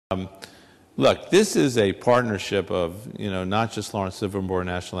Look, this is a partnership of, not just Lawrence Livermore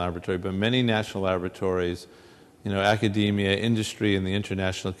National Laboratory, but many national laboratories, academia, industry, and the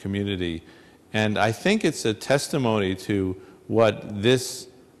international community. And I think it's a testimony to what this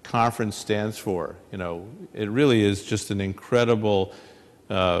conference stands for. It really is just an incredible,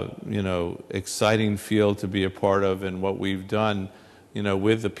 exciting field to be a part of, and what we've done,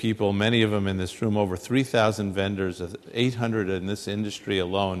 with the people, many of them in this room, over 3,000 vendors, 800 in this industry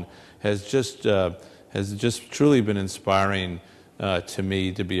alone, has just truly been inspiring to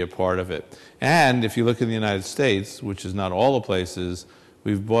me to be a part of it. And if you look in the United States, which is not all the places,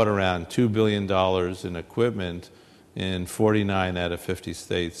 we've bought around $2 billion in equipment in 49 out of 50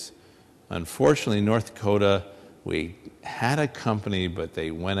 states. Unfortunately, North Dakota, we had a company, but they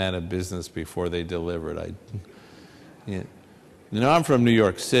went out of business before they delivered. I'm from New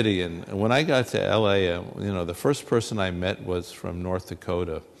York City, and when I got to LA, the first person I met was from North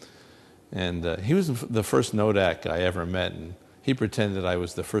Dakota. And he was the first NODAC I ever met, and he pretended I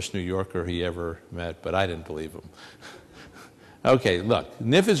was the first New Yorker he ever met, but I didn't believe him. Okay, look,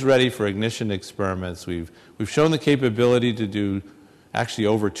 NIF is ready for ignition experiments. We've shown the capability to do actually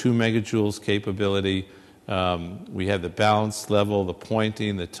over 2 megajoules capability. We have the balance level, the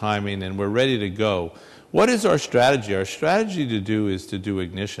pointing, the timing, and we're ready to go. What is our strategy? Our strategy is to do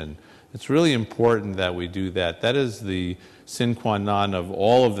ignition. It's really important that we do that. That is the sine qua non of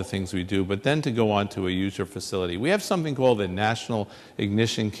all of the things we do, but then to go on to a user facility. We have something called the National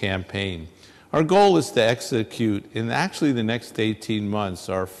Ignition Campaign. Our goal is to execute, in actually the next 18 months,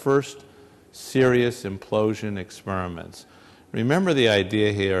 our first serious implosion experiments. Remember, the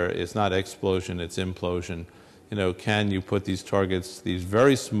idea here is not explosion, it's implosion. Can you put these targets, these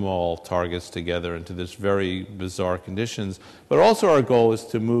very small targets, together into this very bizarre conditions? But also our goal is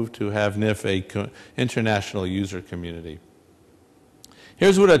to move to have NIF a international user community.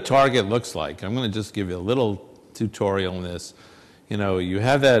 Here's what a target looks like. I'm going to just give you a little tutorial on this. You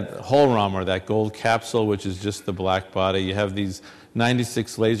have that holram, or that gold capsule, which is just the black body. You have these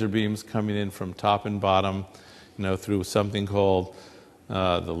 96 laser beams coming in from top and bottom, through something called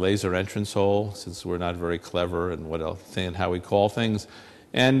the laser entrance hole, since we're not very clever and how we call things.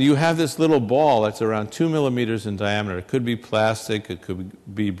 And you have this little ball that's around 2 millimeters in diameter. It could be plastic, it could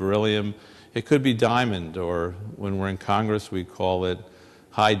be beryllium, it could be diamond, or when we're in Congress we call it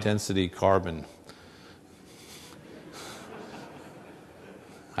high density carbon.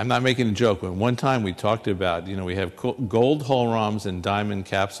 I'm not making a joke. One time we talked about, we have gold holrams and diamond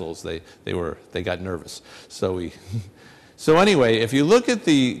capsules. They got nervous. So anyway, if you look at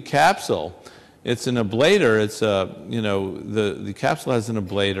the capsule, it's an ablator. It's the capsule has an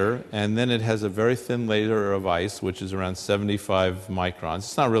ablator, and then it has a very thin layer of ice, which is around 75 microns.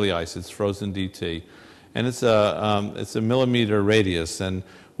 It's not really ice; it's frozen DT, and it's a millimeter radius. And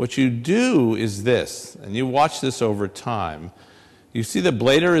what you do is this, and you watch this over time. You see the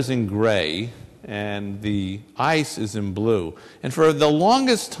ablator is in gray, and the ice is in blue. And for the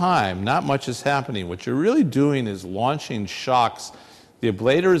longest time, not much is happening. What you're really doing is launching shocks. The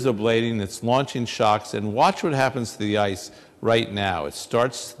ablator is ablating, it's launching shocks, and watch what happens to the ice right now. It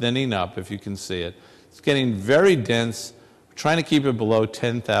starts thinning up, if you can see it. It's getting very dense, trying to keep it below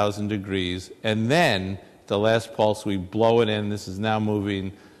 10,000 degrees, and then, the last pulse, we blow it in. This is now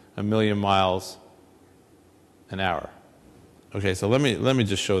moving 1 million miles an hour. Okay, so let me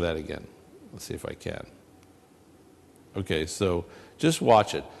just show that again. Let's see if I can. Okay, so just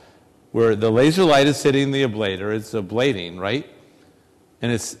watch it. Where the laser light is hitting the ablator, it's ablating, right?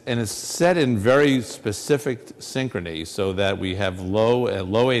 And it's set in very specific synchrony so that we have low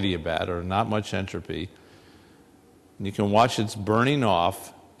adiabat, or not much entropy. And you can watch it's burning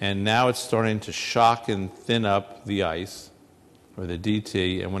off, and now it's starting to shock and thin up the ice, or the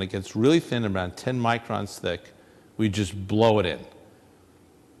DT, and when it gets really thin, around 10 microns thick, we just blow it in.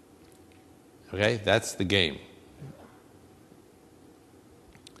 Okay, that's the game.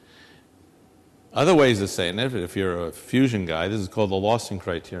 Other ways of saying it, if you're a fusion guy, this is called the Lawson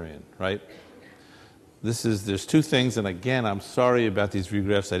criterion, right? There's two things, and again, I'm sorry about these view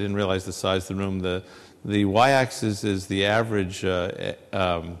graphs. I didn't realize the size of the room. The y-axis is the average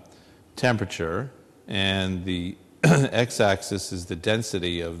temperature, and the x-axis is the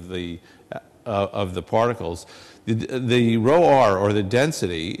density of the particles. The rho r, or the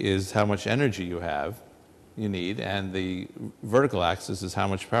density, is how much energy you need, and the vertical axis is how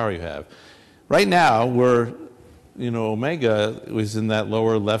much power you have. Right now, omega is in that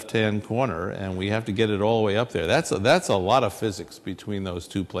lower left-hand corner, and we have to get it all the way up there. That's a lot of physics between those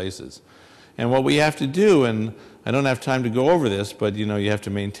two places. And what we have to do, and I don't have time to go over this, but you have to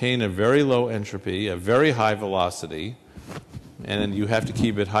maintain a very low entropy, a very high velocity, and you have to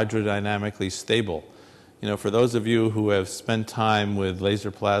keep it hydrodynamically stable. You know, for those of you who have spent time with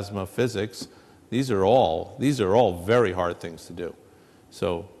laser plasma physics, these are all very hard things to do.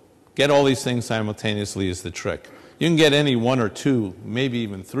 So get all these things simultaneously is the trick. You can get any one or two, maybe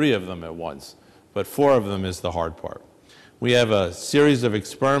even three of them at once, but four of them is the hard part. We have a series of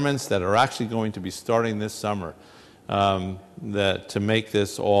experiments that are actually going to be starting this summer to make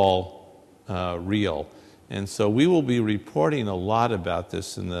this all real. And so we will be reporting a lot about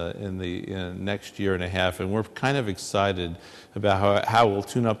this in the next year and a half, and we're kind of excited about how we'll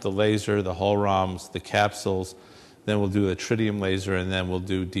tune up the laser, the hull ROMs, the capsules, then we'll do the tritium laser, and then we'll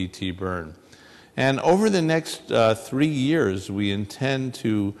do DT burn. And over the next 3 years, we intend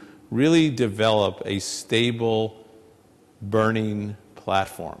to really develop a stable burning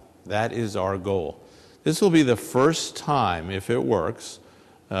platform. That is our goal. This will be the first time, if it works,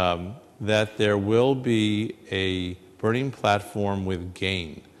 that there will be a burning platform with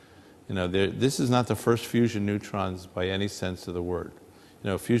gain. You know, this is not the first fusion neutrons by any sense of the word.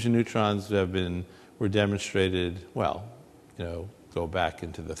 You know, fusion neutrons were demonstrated, well, you know, go back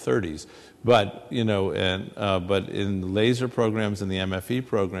into the 30s, but you know, but in the laser programs and the MFE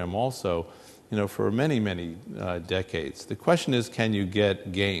program also, you know, for many decades. The question is, can you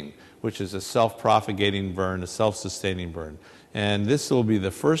get gain, which is a self-propagating burn, a self-sustaining burn? And this will be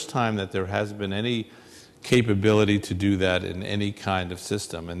the first time that there has been any capability to do that in any kind of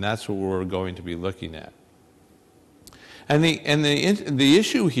system, and that's what we're going to be looking at. And the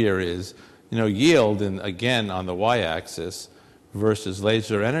issue here is, you know, yield, and again on the y-axis versus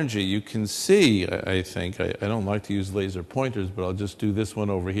laser energy. You can see, I think, I don't like to use laser pointers, but I'll just do this one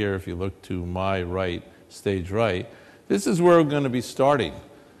over here. If you look to my right, stage right, this is where we're going to be starting.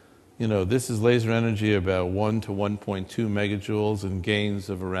 You know, this is laser energy about 1 to 1.2 megajoules and gains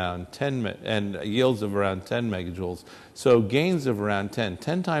of around 10, and yields of around 10 megajoules. So gains of around 10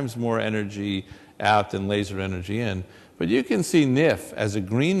 times more energy out than laser energy in. But you can see NIF as a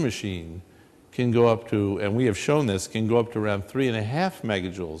green machine can go up to, and we have shown this, can go up to around 3.5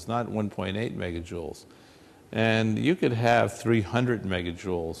 megajoules, not 1.8 megajoules. And you could have 300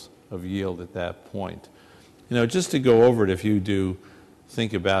 megajoules of yield at that point. You know, just to go over it, if you do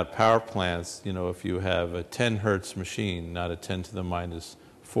think about power plants, you know, if you have a 10 hertz machine, not a 10 to the minus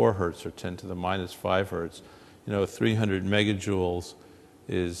 4 hertz or 10 to the minus 5 hertz, you know, 300 megajoules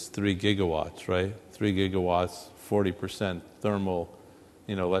is 3 gigawatts, right? 3 gigawatts, 40% thermal,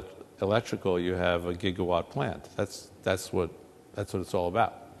 you know, electrical, you have a gigawatt plant. That's what it's all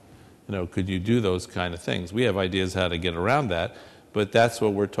about. You know, could you do those kind of things? We have ideas how to get around that, but that's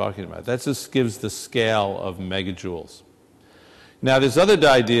what we're talking about. That just gives the scale of megajoules. Now, there's other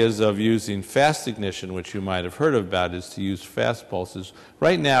ideas of using fast ignition, which you might have heard about, is to use fast pulses.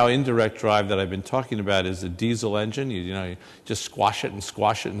 Right now, indirect drive that I've been talking about is a diesel engine. You know, you just squash it and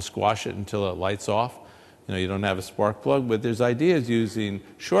squash it and squash it until it lights off. You know, you don't have a spark plug, but there's ideas using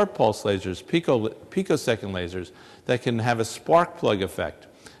short pulse lasers, picosecond lasers, that can have a spark plug effect.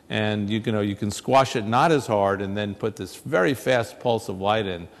 And you can squash it not as hard and then put this very fast pulse of light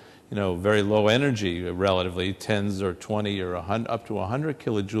in, you know, very low energy relatively, 10s or 20 or 100, up to 100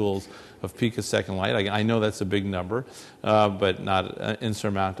 kilojoules of picosecond light. I know that's a big number, but not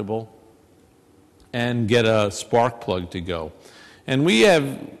insurmountable. And get a spark plug to go. And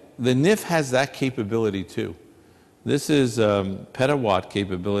the NIF has that capability too. This is petawatt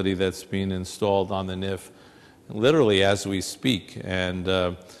capability that's being installed on the NIF literally as we speak. And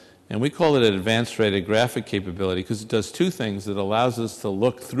we call it an advanced radiographic capability because it does two things. It allows us to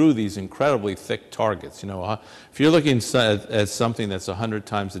look through these incredibly thick targets. You know, if you're looking at something that's 100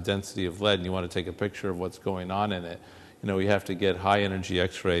 times the density of lead and you want to take a picture of what's going on in it, you know, we have to get high energy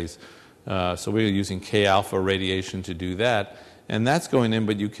X-rays. So we're using K-alpha radiation to do that. And that's going in,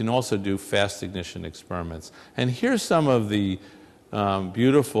 but you can also do fast ignition experiments. And here's some of the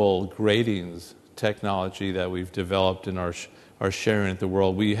beautiful gratings technology that we've developed in our sharing at the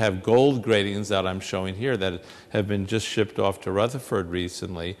world. We have gold gratings that I'm showing here that have been just shipped off to Rutherford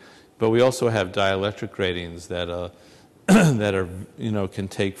recently, but we also have dielectric gratings that that are, you know, can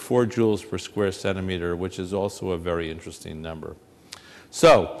take 4 joules per square centimeter, which is also a very interesting number.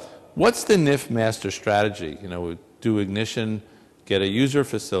 So, what's the NIF master strategy? You know, we do ignition, get a user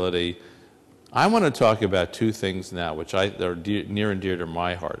facility. I want to talk about two things now, which are near and dear to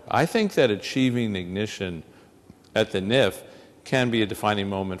my heart. I think that achieving ignition at the NIF can be a defining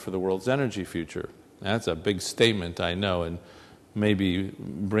moment for the world's energy future. That's a big statement, I know, and maybe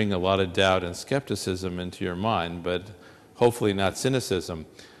bring a lot of doubt and skepticism into your mind, but hopefully not cynicism.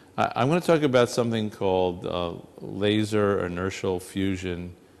 I'm going to talk about something called laser inertial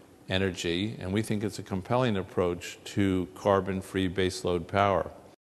fusion energy, and we think it's a compelling approach to carbon-free baseload power.